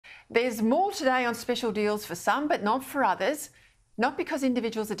There's more today on special deals for some, but not for others. Not because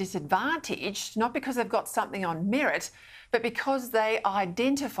individuals are disadvantaged, not because they've got something on merit, but because they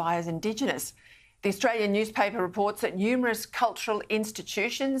identify as Indigenous. The Australian newspaper reports that numerous cultural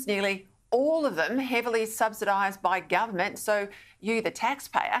institutions, nearly all of them heavily subsidised by government, so you, the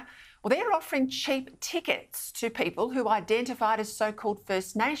taxpayer, well, they're offering cheap tickets to people who identified as so-called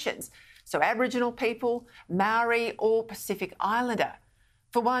First Nations, so Aboriginal people, Maori or Pacific Islander.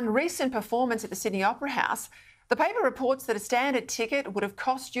 For one recent performance at the Sydney Opera House, the paper reports that a standard ticket would have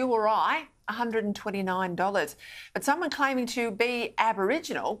cost you or I $129. But someone claiming to be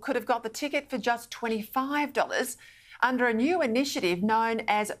Aboriginal could have got the ticket for just $25 under a new initiative known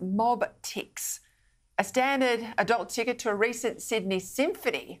as Mob Ticks. A standard adult ticket to a recent Sydney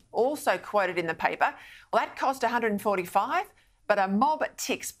symphony, also quoted in the paper, well, that cost $145, but a Mob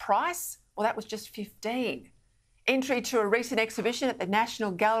Ticks price, well, that was just $15. Entry to a recent exhibition at the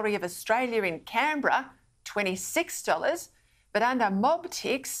National Gallery of Australia in Canberra, $26, but under Mob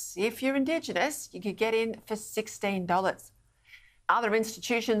Ticks, if you're Indigenous, you could get in for $16. Other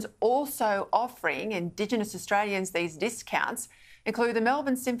institutions also offering Indigenous Australians these discounts include the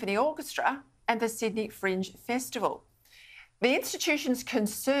Melbourne Symphony Orchestra and the Sydney Fringe Festival. The institutions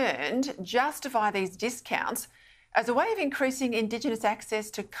concerned justify these discounts as a way of increasing Indigenous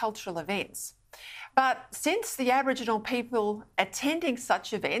access to cultural events. But since the Aboriginal people attending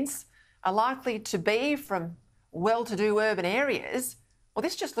such events are likely to be from well-to-do urban areas, well,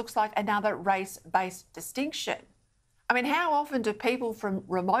 this just looks like another race-based distinction. I mean, how often do people from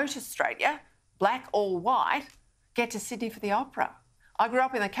remote Australia, black or white, get to Sydney for the opera? I grew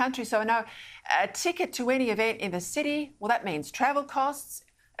up in the country, so I know a ticket to any event in the city, well, that means travel costs,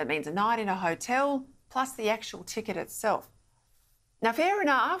 it means a night in a hotel, plus the actual ticket itself. Now, fair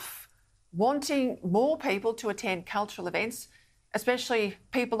enough, wanting more people to attend cultural events, especially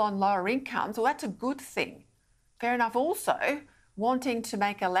people on lower incomes, well, that's a good thing. Fair enough also wanting to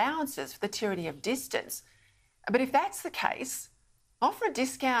make allowances for the tyranny of distance. But if that's the case, offer a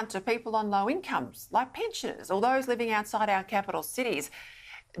discount to people on low incomes, like pensioners or those living outside our capital cities.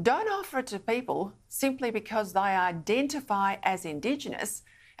 Don't offer it to people simply because they identify as Indigenous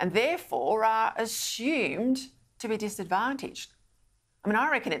and therefore are assumed to be disadvantaged. I mean,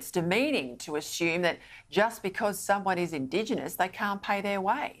 I reckon it's demeaning to assume that just because someone is Indigenous, they can't pay their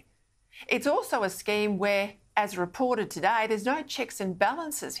way. It's also a scheme where, as reported today, there's no checks and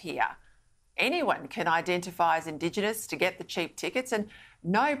balances here. Anyone can identify as Indigenous to get the cheap tickets and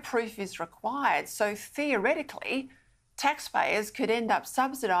no proof is required. So theoretically, taxpayers could end up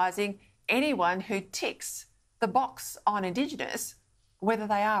subsidising anyone who ticks the box on Indigenous, whether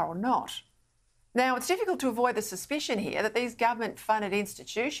they are or not. Now, it's difficult to avoid the suspicion here that these government-funded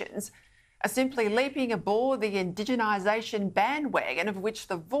institutions are simply leaping aboard the indigenisation bandwagon, of which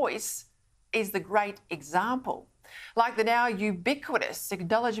The Voice is the great example. Like the now ubiquitous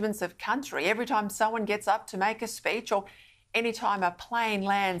acknowledgements of country every time someone gets up to make a speech or any time a plane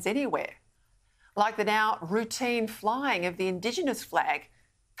lands anywhere. Like the now routine flying of the Indigenous flag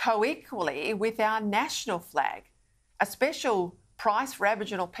co-equally with our national flag. A special price for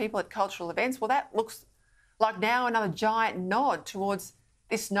Aboriginal people at cultural events, well, that looks like now another giant nod towards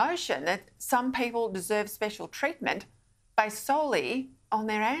this notion that some people deserve special treatment based solely on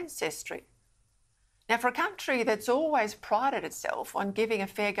their ancestry. Now, for a country that's always prided itself on giving a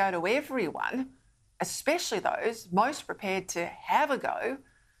fair go to everyone, especially those most prepared to have a go,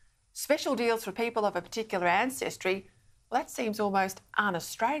 special deals for people of a particular ancestry, well, that seems almost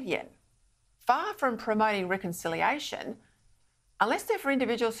un-Australian. Far from promoting reconciliation, unless they're for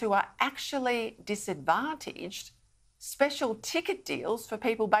individuals who are actually disadvantaged, special ticket deals for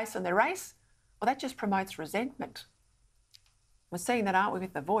people based on their race, well, that just promotes resentment. We're seeing that, aren't we,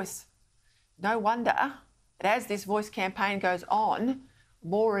 with The Voice? No wonder that as this Voice campaign goes on,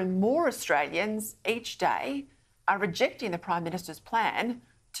 more and more Australians each day are rejecting the Prime Minister's plan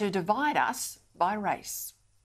to divide us by race.